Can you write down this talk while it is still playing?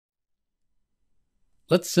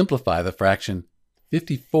Let's simplify the fraction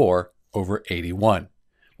 54 over 81.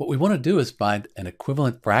 What we want to do is find an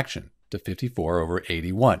equivalent fraction to 54 over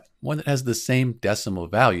 81, one that has the same decimal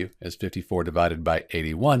value as 54 divided by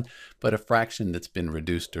 81, but a fraction that's been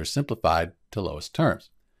reduced or simplified to lowest terms.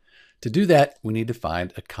 To do that, we need to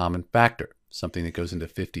find a common factor, something that goes into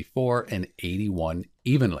 54 and 81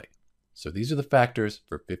 evenly. So these are the factors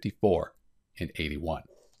for 54 and 81.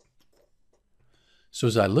 So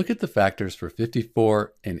as I look at the factors for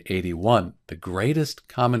 54 and 81, the greatest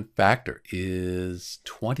common factor is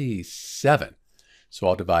 27. So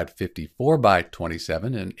I'll divide 54 by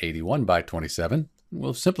 27 and 81 by 27.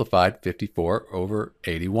 We'll simplify 54 over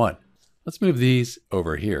 81. Let's move these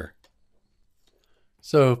over here.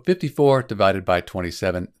 So 54 divided by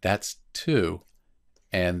 27, that's 2.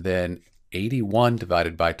 And then 81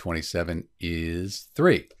 divided by 27 is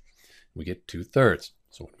 3. We get 2/3.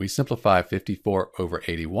 So when we simplify 54 over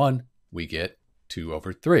 81, we get 2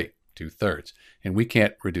 over 3, 2/3. And we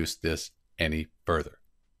can't reduce this any further.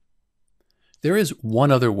 There is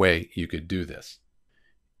one other way you could do this.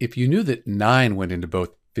 If you knew that 9 went into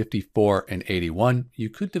both 54 and 81, you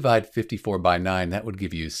could divide 54 by 9. That would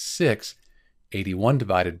give you 6. 81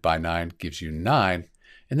 divided by 9 gives you 9.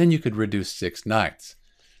 And then you could reduce 6/9.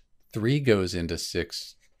 3 goes into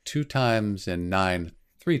 6 2 times and 9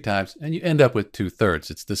 3 times, and you end up with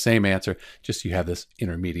 2/3. It's the same answer, just you have this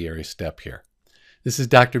intermediary step here. This is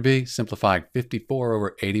Dr. B simplifying 54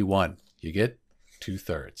 over 81. You get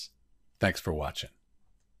 2/3. Thanks for watching.